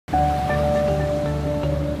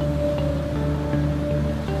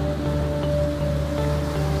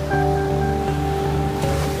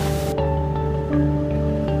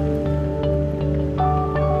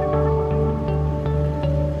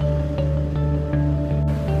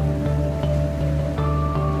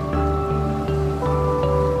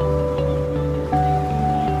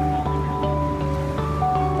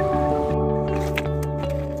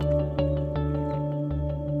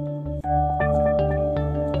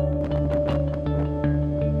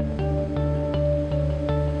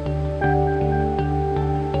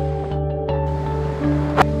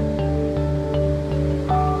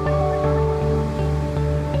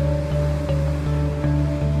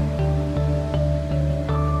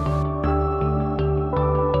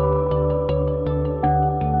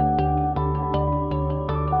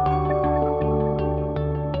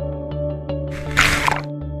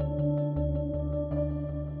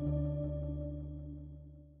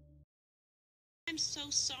I'm so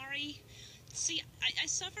sorry. See, I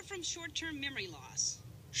suffer from short-term memory loss.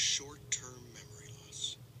 Short-term memory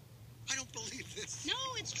loss? I don't believe this. No,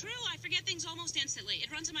 it's true. I forget things almost instantly.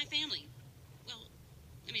 It runs in my family. Well,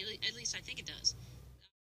 I mean, at least I think it does.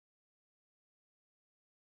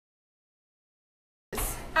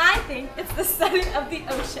 I think it's the study of the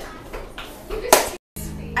ocean.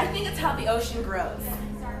 I think it's how the ocean grows.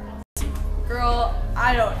 Girl,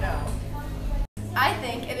 I don't know. I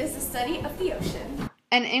think it is the study of the ocean.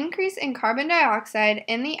 An increase in carbon dioxide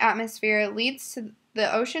in the atmosphere leads to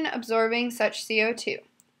the ocean absorbing such CO2,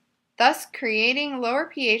 thus creating lower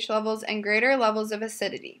pH levels and greater levels of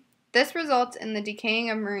acidity. This results in the decaying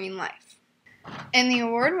of marine life. In the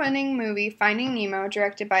award-winning movie Finding Nemo,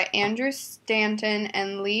 directed by Andrew Stanton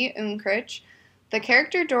and Lee Unkrich, the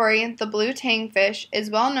character Dory, the blue tangfish, is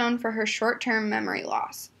well known for her short-term memory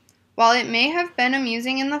loss. While it may have been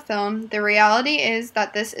amusing in the film, the reality is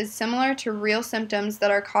that this is similar to real symptoms that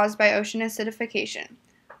are caused by ocean acidification.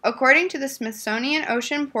 According to the Smithsonian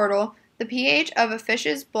Ocean Portal, the pH of a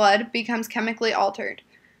fish's blood becomes chemically altered.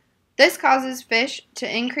 This causes fish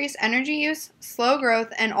to increase energy use, slow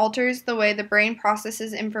growth, and alters the way the brain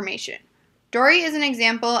processes information. Dory is an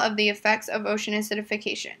example of the effects of ocean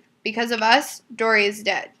acidification. Because of us, Dory is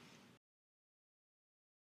dead.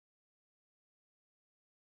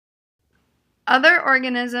 Other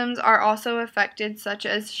organisms are also affected, such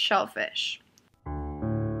as shellfish.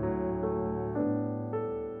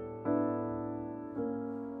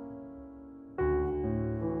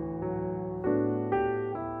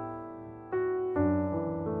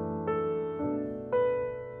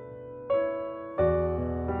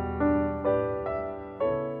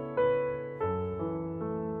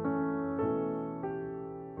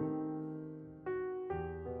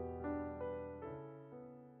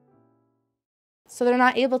 So they're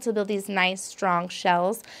not able to build these nice, strong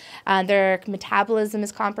shells. Their metabolism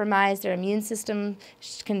is compromised. Their immune system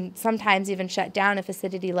can sometimes even shut down if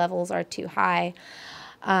acidity levels are too high.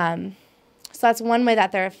 So that's one way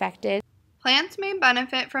that they're affected. Plants may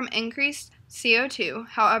benefit from increased CO2.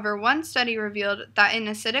 However, one study revealed that in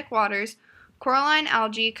acidic waters, coralline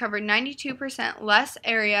algae covered 92% less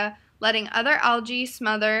area, letting other algae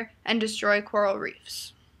smother and destroy coral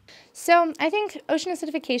reefs. So I think ocean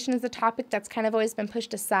acidification is a topic that's kind of always been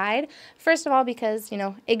pushed aside. First of all, because,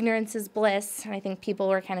 ignorance is bliss, and I think people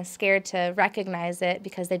were kind of scared to recognize it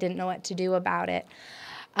because they didn't know what to do about it.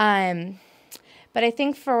 But I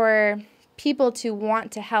think for people to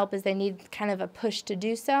want to help is they need kind of a push to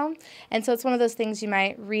do so. And so it's one of those things you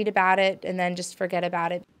might read about it and then just forget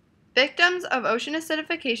about it. Victims of ocean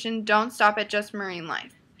acidification don't stop at just marine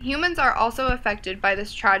life. Humans are also affected by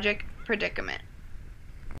this tragic predicament.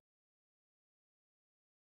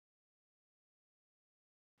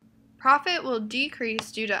 Profit will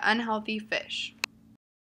decrease due to unhealthy fish.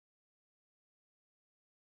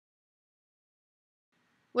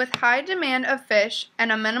 With high demand of fish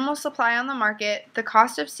and a minimal supply on the market, the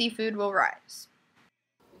cost of seafood will rise.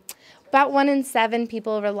 About 1 in 7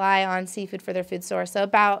 people rely on seafood for their food source, so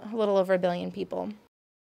about a little over 1 billion people.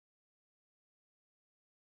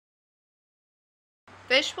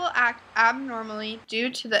 Fish will act abnormally due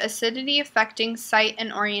to the acidity affecting sight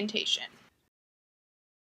and orientation.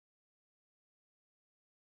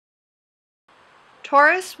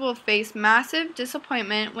 Tourists will face massive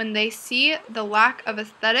disappointment when they see the lack of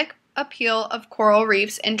aesthetic appeal of coral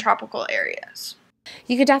reefs in tropical areas.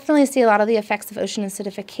 You could definitely see a lot of the effects of ocean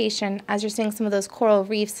acidification as you're seeing some of those coral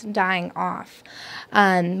reefs dying off.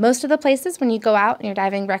 Most of the places when you go out and you're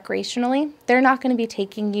diving recreationally, they're not going to be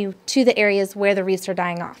taking you to the areas where the reefs are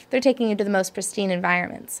dying off. They're taking you to the most pristine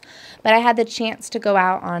environments. But I had the chance to go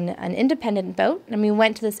out on an independent boat, and we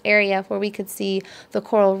went to this area where we could see the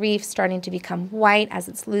coral reef starting to become white as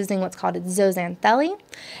it's losing what's called its zooxanthellae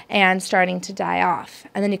and starting to die off.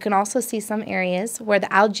 And then you can also see some areas where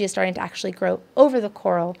the algae is starting to actually grow over the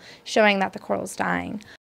coral, showing that the coral is dying.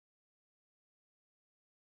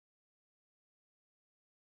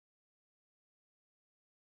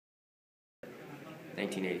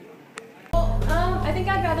 Well, I think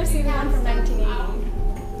I'd rather see the one from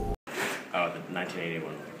 1980. Oh, the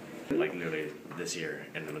 1981, like literally this year,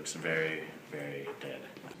 and it looks very, very dead.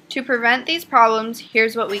 To prevent these problems,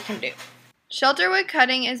 here's what we can do. Shelterwood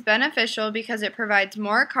cutting is beneficial because it provides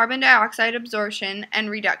more carbon dioxide absorption and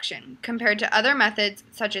reduction compared to other methods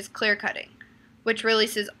such as clear cutting, which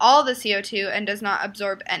releases all the CO2 and does not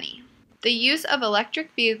absorb any. The use of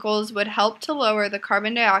electric vehicles would help to lower the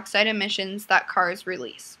carbon dioxide emissions that cars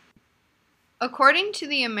release. According to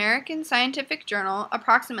the American Scientific Journal,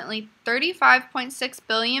 approximately 35.6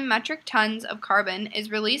 billion metric tons of carbon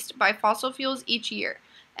is released by fossil fuels each year,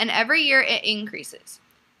 and every year it increases.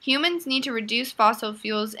 Humans need to reduce fossil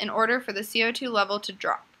fuels in order for the CO2 level to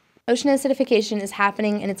drop. Ocean acidification is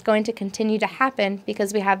happening, and it's going to continue to happen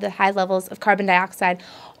because we have the high levels of carbon dioxide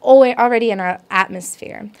already in our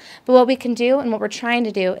atmosphere. But what we can do and what we're trying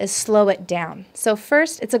to do is slow it down. So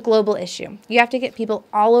first, it's a global issue. You have to get people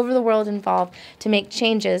all over the world involved to make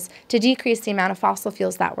changes to decrease the amount of fossil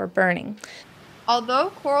fuels that we're burning.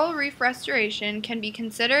 Although coral reef restoration can be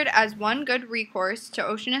considered as one good recourse to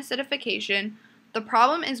ocean acidification, the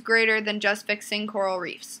problem is greater than just fixing coral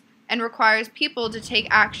reefs, and requires people to take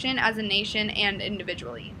action as a nation and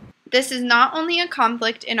individually. This is not only a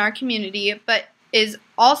conflict in our community, but is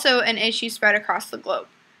also an issue spread across the globe.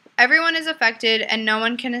 Everyone is affected, and no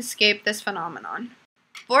one can escape this phenomenon.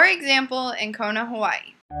 For example, in Kona,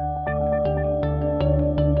 Hawaii.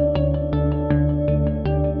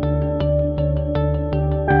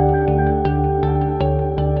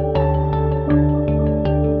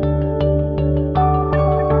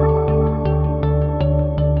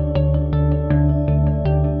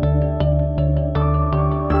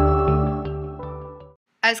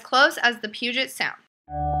 As close as the Puget Sound.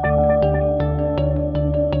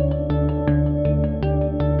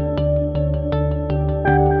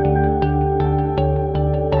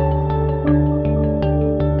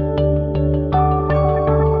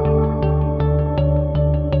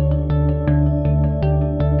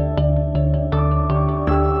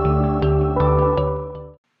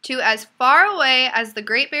 To as far away as the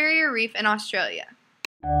Great Barrier Reef in Australia.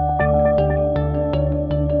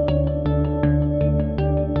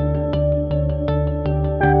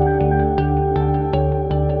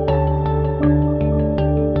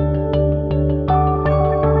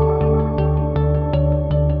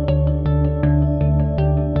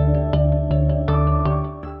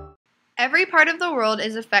 Every part of the world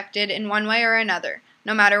is affected in one way or another,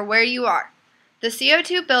 no matter where you are. The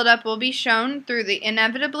CO2 buildup will be shown through the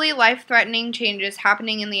inevitably life-threatening changes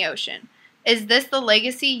happening in the ocean. Is this the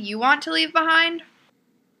legacy you want to leave behind?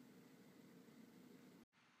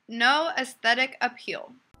 No aesthetic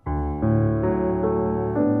appeal.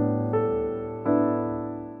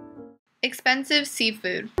 Expensive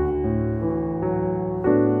seafood.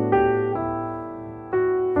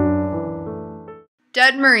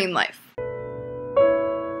 Dead marine life.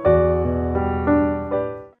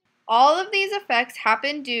 All of these effects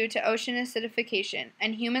happen due to ocean acidification,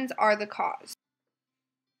 and humans are the cause.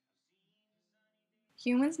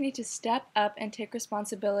 Humans need to step up and take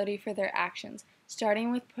responsibility for their actions, starting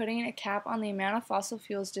with putting a cap on the amount of fossil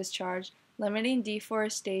fuels discharged, limiting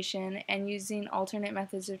deforestation, and using alternate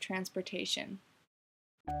methods of transportation.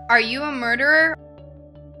 Are you a murderer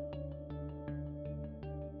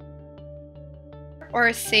or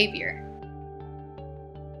a savior?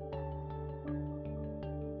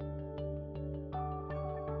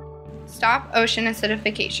 Stop ocean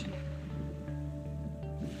acidification.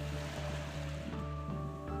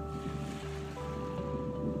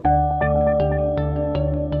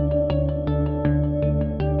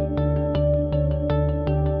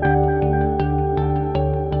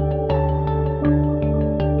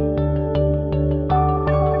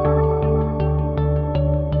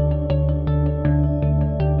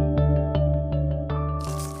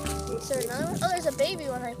 Is there another one? Oh, there's a baby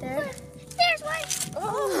one right there. There's one.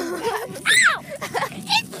 Oh. Ow!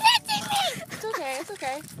 It's pinching me! It's okay, it's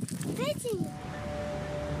okay.